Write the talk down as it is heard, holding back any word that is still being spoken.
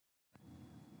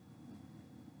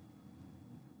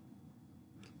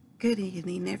Good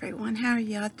evening, everyone. How are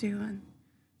y'all doing?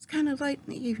 It's kind of late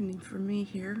in the evening for me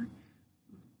here.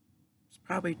 It's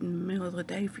probably in the middle of the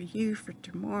day for you for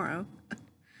tomorrow.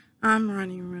 Been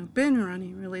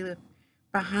running really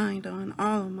behind on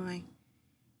all of my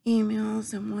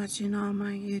emails and watching all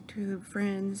my YouTube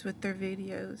friends with their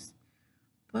videos.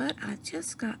 But I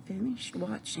just got finished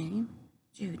watching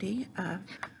Judy of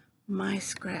my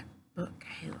Scrapbook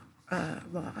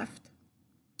Loft.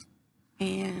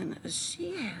 And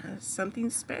she has something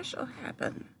special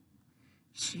happen.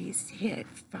 She's hit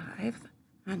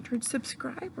 500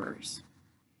 subscribers.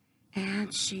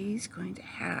 And she's going to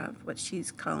have what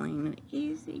she's calling an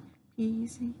easy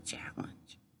peasy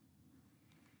challenge.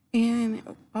 And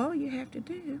all you have to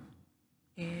do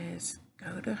is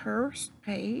go to her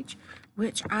page,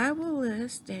 which I will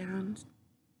list down,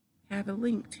 have a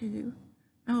link to.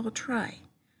 I will try.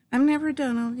 I've never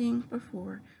done a link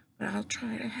before, but I'll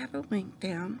try to have a link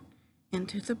down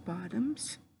into the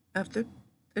bottoms of the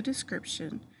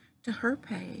description to her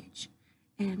page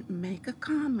and make a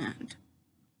comment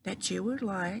that you would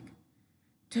like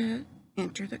to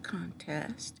enter the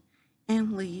contest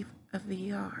and leave a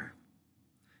VR.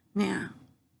 Now,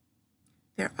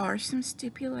 there are some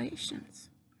stipulations.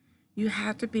 You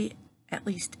have to be at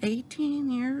least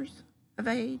 18 years of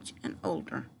age and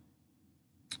older.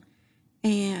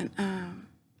 And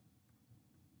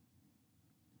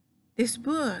this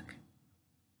book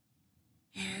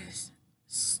is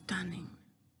stunning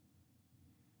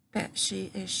that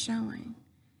she is showing,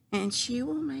 and she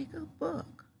will make a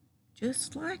book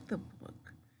just like the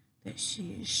book that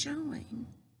she is showing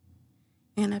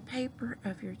in a paper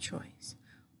of your choice.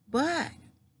 But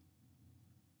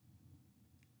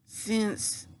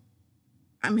since,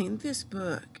 this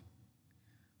book,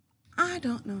 I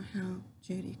don't know how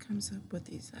Judy comes up with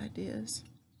these ideas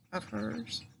of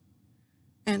hers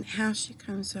and how she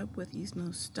comes up with these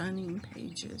most stunning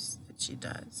pages that she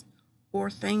does or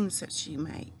things that she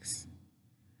makes.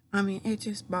 It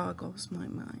just boggles my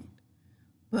mind.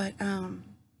 But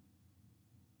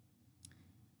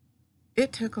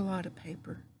it took a lot of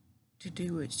paper to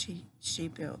do what she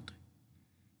built.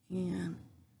 And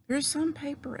there's some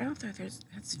paper out there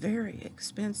that's very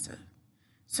expensive.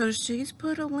 So she's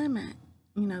put a limit,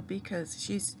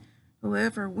 because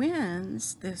whoever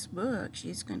wins this book,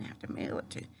 she's going to have to mail it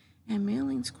to. And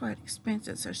mailing's quite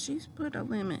expensive. So she's put a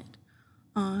limit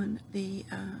on the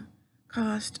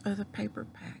cost of the paper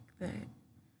pack that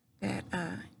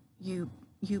you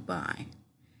buy.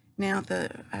 Now the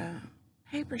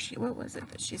paper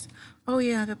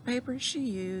the paper she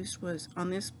used was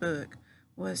on this book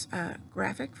was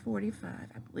graphic 45.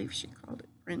 I believe she called it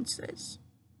Princess.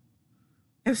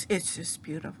 It's just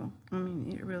beautiful.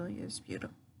 It really is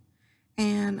beautiful.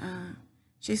 And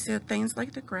she said things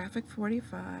like the graphic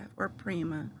 45 or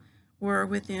Prima were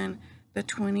within the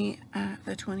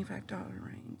 $25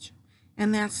 range.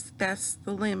 And that's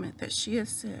the limit that she has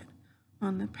set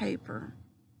on the paper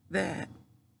that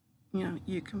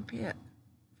you can pick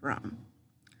from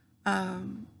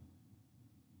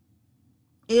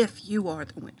if you are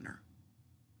the winner.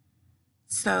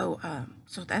 So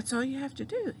that's all you have to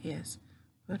do is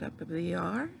put up a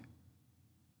VR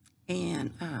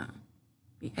and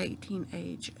be 18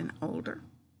 age and older,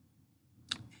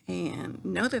 and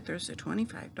know that there's a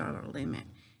 $25 limit.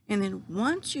 And then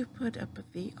once you put up a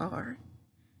VR,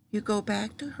 you go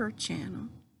back to her channel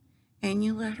and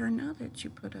you let her know that you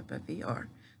put up a VR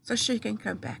so she can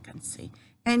come back and see.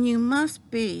 And you must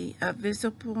be a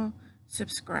visible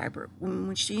subscriber.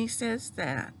 When she says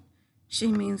that,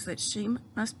 she means that she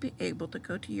must be able to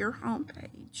go to your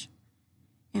homepage.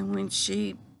 And when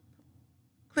she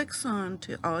clicks on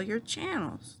to all your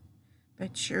channels,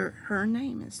 that her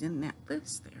name is in that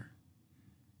list there.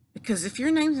 Because if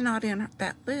your name's not in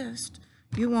that list,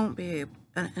 you won't be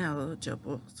an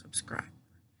eligible subscriber.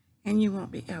 And you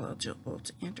won't be eligible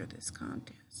to enter this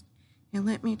contest. And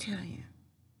let me tell you,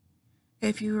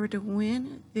 if you were to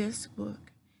win this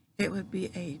book, it would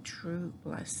be a true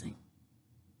blessing.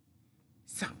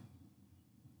 So,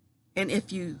 and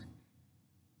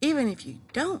even if you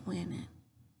don't win it,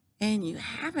 and you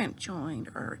haven't joined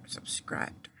or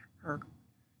subscribed to her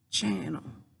channel,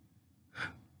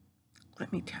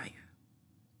 let me tell you,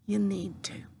 you need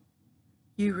to.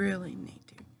 You really need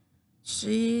to.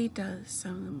 She does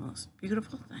some of the most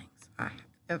beautiful things I have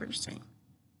ever seen.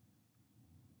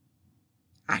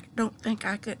 I don't think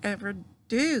I could ever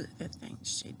do the things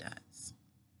she does.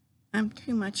 I'm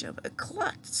too much of a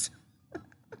klutz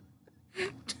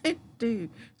to do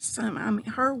some.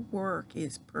 Her work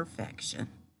is perfection.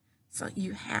 So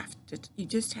you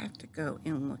just have to go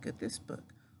and look at this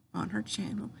book on her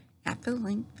channel at the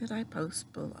link that I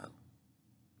post below.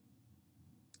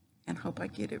 and hope I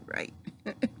get it right.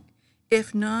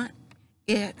 If not,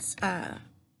 it's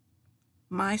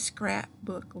my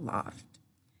Scrapbook Loft,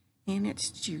 and it's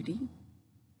Judy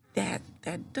that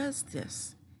does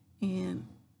this, and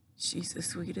she's the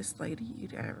sweetest lady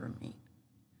you'd ever meet.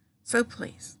 So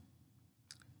please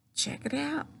check it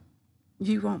out.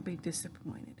 You won't be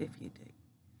disappointed if you do.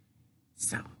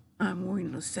 So I'm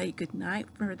going to say goodnight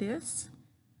for this,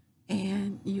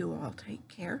 and you all take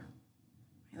care.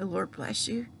 May the Lord bless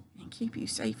you and keep you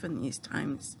safe in these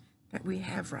times that we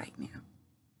have right now.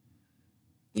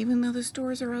 Even though the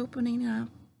stores are opening up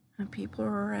and people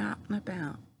are out and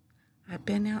about, I've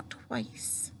been out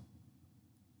twice,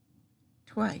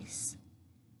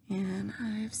 and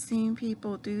I've seen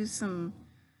people do some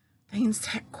things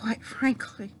that, quite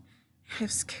frankly,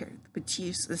 have scared the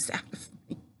bejesus out of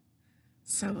me.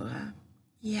 So,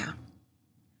 yeah,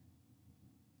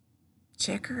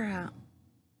 check her out.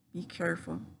 Be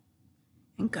careful,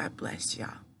 and God bless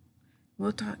y'all.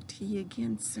 We'll talk to you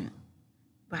again soon.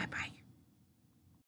 Bye-bye.